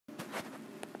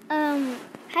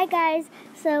Hi guys.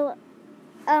 So,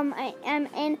 I am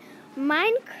in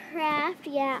Minecraft.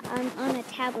 Yeah, I'm on a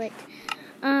tablet.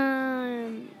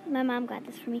 My mom got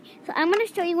this for me. So I'm gonna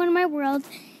show you one of my worlds,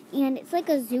 and it's like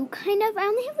a zoo kind of. I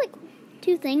only have like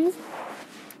 2 things,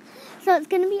 so it's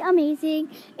gonna be amazing.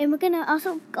 And we're gonna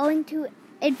also going to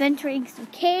adventuring some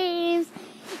caves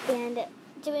and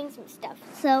doing some stuff.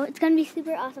 So it's gonna be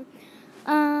super awesome.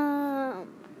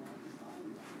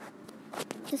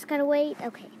 Just gotta wait.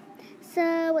 Okay.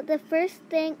 So the first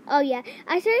thing, oh yeah,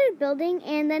 I started building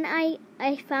and then I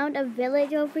found a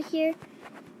village over here.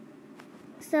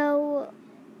 So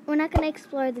we're not gonna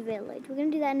explore the village. We're gonna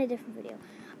do that in a different video.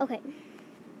 Okay.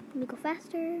 Let me go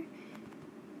faster.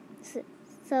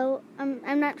 So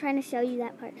I'm not trying to show you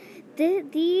that part. This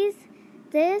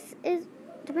is,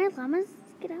 do my llamas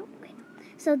get out? Okay.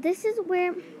 So this is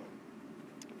where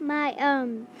my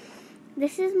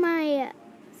this is my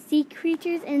sea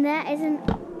creatures, and that isn't,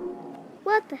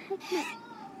 what the heck?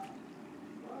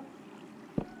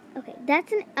 Okay,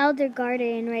 that's an elder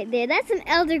guardian right there. That's an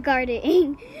elder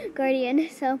guardian.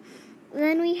 So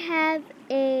then we have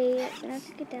a, I have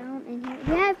to get down in here.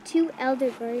 We have 2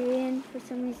 elder guardian for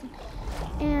some reason,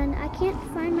 and I can't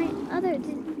find my other.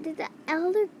 Did the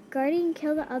elder guardian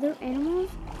kill the other animals?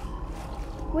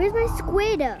 Where's my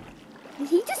squid? Did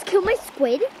he just kill my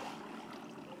squid?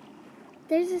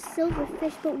 There's a silver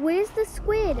fish, but where's the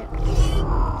squid?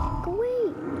 Go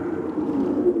away.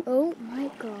 Oh my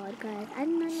god, guys. I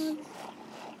did not know this.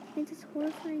 This is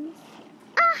horrifying.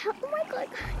 Ah! Oh my god,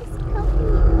 guys. Help me.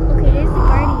 Okay, there's the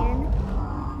guardian.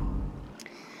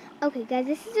 Okay, guys,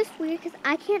 this is just weird because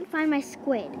I can't find my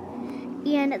squid.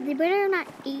 And they better not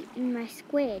eat my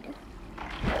squid.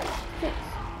 Okay,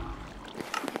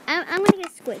 I'm going to get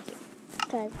a squid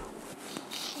here.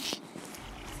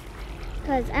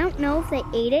 Because I don't know if they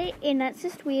ate it, and that's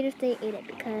just weird if they ate it,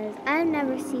 because I've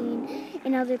never seen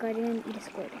an elder guardian eat a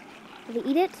squid. Do they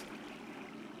eat it?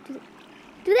 Do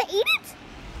they eat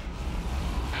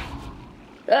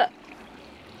it?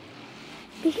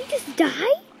 Did he just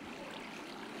die?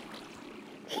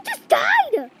 He just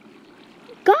died!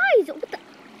 Guys, what the?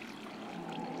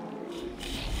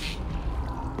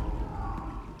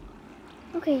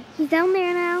 Okay, he's down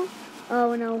there now.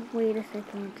 Oh no, wait a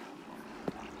second.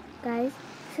 Guys,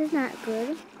 this is not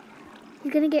good.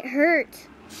 He's gonna get hurt.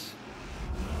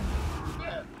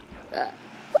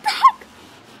 What the heck?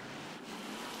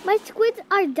 My squids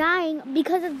are dying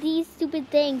because of these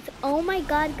stupid things. Oh my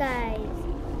god, guys.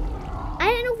 I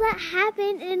didn't know that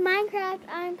happened in Minecraft.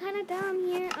 I'm kind of dumb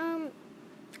here.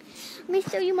 Let me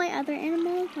show you my other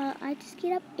animals while I just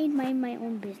get up and mind my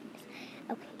own business.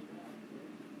 Okay.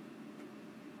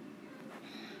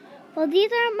 Well,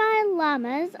 these are my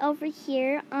llamas over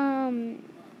here.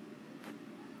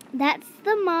 That's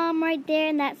the mom right there,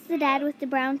 and that's the dad with the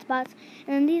brown spots,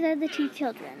 and then these are the 2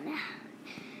 children.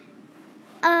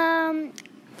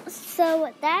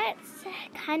 So that's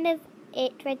kind of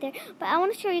it right there. But I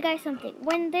want to show you guys something.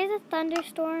 When there's a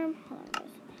thunderstorm, hold on,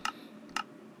 guys.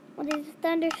 When there's a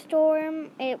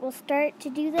thunderstorm, it will start to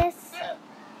do this,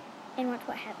 and watch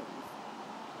what happens.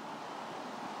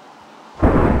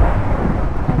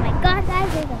 God,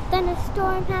 guys, there's a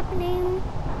thunderstorm happening.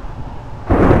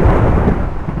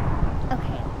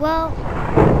 Okay, well,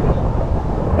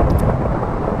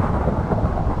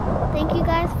 thank you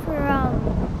guys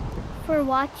for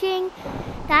watching.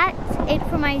 That's it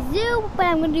for my zoo, but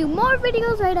I'm gonna do more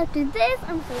videos right after this.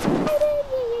 I'm so excited!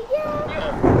 Yeah.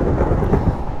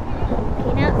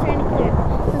 Okay, now it's starting to clear up.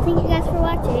 So thank you guys for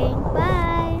watching. Bye.